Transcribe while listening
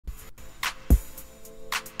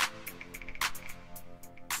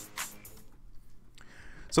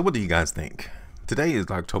So what do you guys think? Today is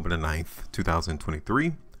October the 9th,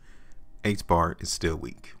 2023. HBAR is still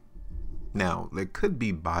weak. Now, there could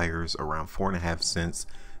be buyers around 4.5 cents.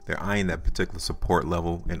 They're eyeing that particular support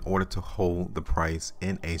level in order to hold the price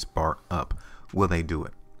in HBAR up. Will they do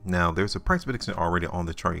it? Now, there's a price prediction already on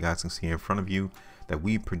the chart you guys can see in front of you that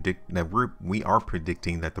we are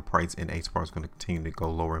predicting that the price in HBAR is going to continue to go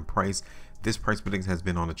lower in price. This price prediction has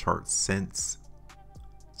been on the chart since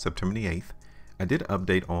September the 8th. I did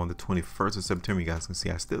update on the 21st of September. You guys can see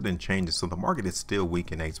I still didn't change it. So the market is still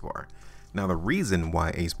weak in HBAR. Now, the reason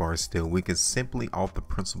why HBAR is still weak is simply off the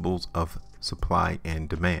principles of supply and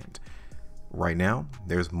demand. Right now,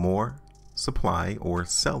 there's more supply or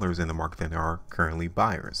sellers in the market than there are currently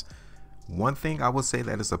buyers. One thing I would say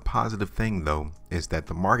that is a positive thing, though, is that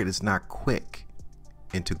the market is not quick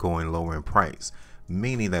into going lower in price,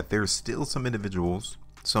 meaning that there's still some individuals,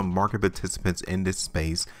 some market participants in this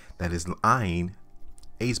space that is eyeing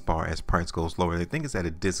HBAR as price goes lower. They think it's at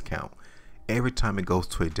a discount every time it goes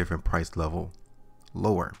to a different price level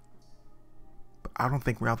lower. But I don't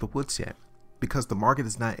think we're out the woods yet because the market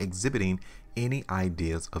is not exhibiting any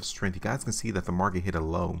ideas of strength. You guys can see that the market hit a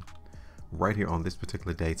low right here on this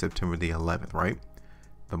particular day, September the 11th, right?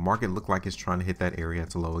 The market looked like it's trying to hit that area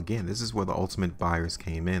at the low again. This is where the ultimate buyers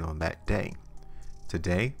came in on that day.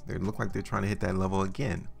 Today, they look like they're trying to hit that level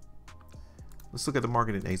again. Let's look at the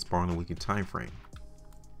market in HBAR on the weekly time frame.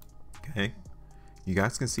 Okay, you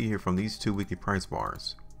guys can see here from these two weekly price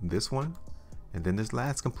bars, this one and then this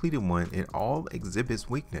last completed one, it all exhibits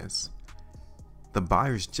weakness. The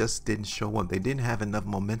buyers just didn't show up. They didn't have enough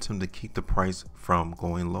momentum to keep the price from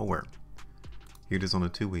going lower. Here it is on the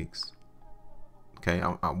 2 weeks. Okay,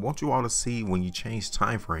 I want you all to see when you change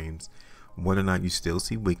time frames whether or not you still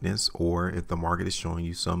see weakness or if the market is showing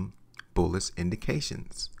you some bullish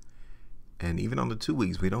indications. And even on the 2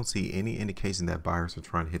 weeks, we don't see any indication that buyers are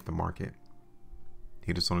trying to hit the market.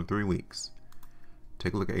 Here it is on the 3 weeks.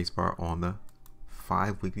 Take a look at HBAR on the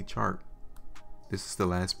 5 weekly chart. This is the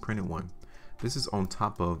last printed one. This is on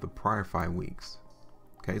top of the prior 5 weeks.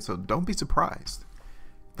 Okay, so don't be surprised.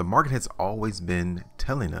 The market has always been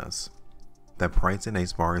telling us that price in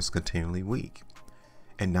HBAR is continually weak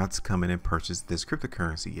and not to come in and purchase this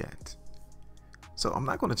cryptocurrency yet. So I'm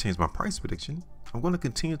not going to change my price prediction. I'm going to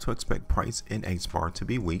continue to expect price in HBAR to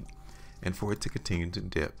be weak and for it to continue to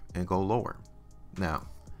dip and go lower. Now,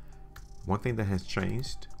 one thing that has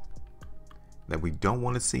changed that we don't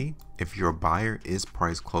want to see, if you're a buyer, is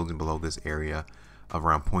price closing below this area of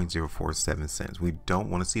around 0.047 cents. We don't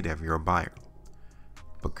want to see that if you're a buyer.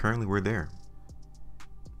 But currently we're there.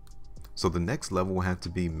 So the next level will have to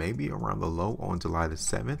be maybe around the low on July the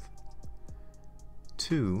 7th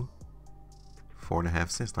to 4.5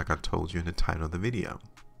 cents, like I told you in the title of the video.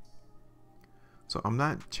 So I'm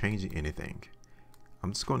not changing anything.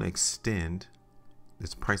 I'm just going to extend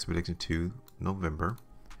this price prediction to November,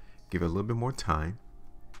 give it a little bit more time,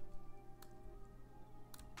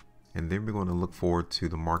 and then we're going to look forward to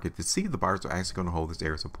the market to see if the buyers are actually going to hold this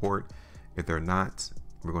area of support. If they're not,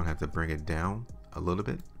 we're going to have to bring it down a little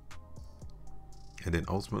bit, and then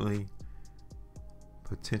ultimately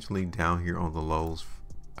potentially down here on the lows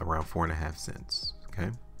around 4.5 cents. Okay,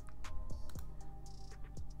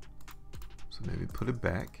 so maybe put it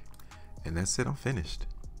back, and that's it. I'm finished.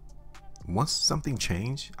 Once something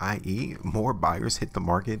change, i.e. more buyers hit the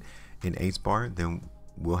market in HBAR, then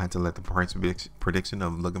we'll have to let the price prediction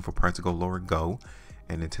of looking for price to go lower go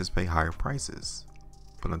and anticipate higher prices.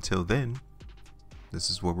 But until then,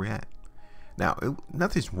 this is where we're at. Now,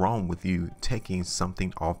 nothing's wrong with you taking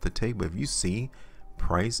something off the table. If you see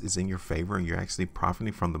price is in your favor and you're actually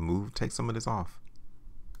profiting from the move, take some of this off,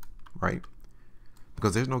 right?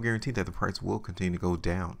 Because there's no guarantee that the price will continue to go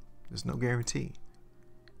down. There's no guarantee.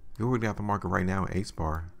 You're already out the market right now at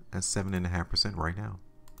HBAR at 7.5% right now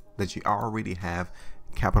that you already have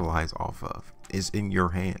capitalized off of. Is in your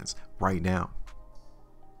hands right now.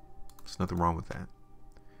 There's nothing wrong with that.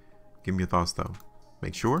 Give me your thoughts though.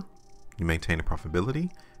 Make sure you maintain the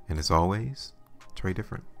profitability, and as always, trade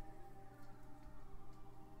different.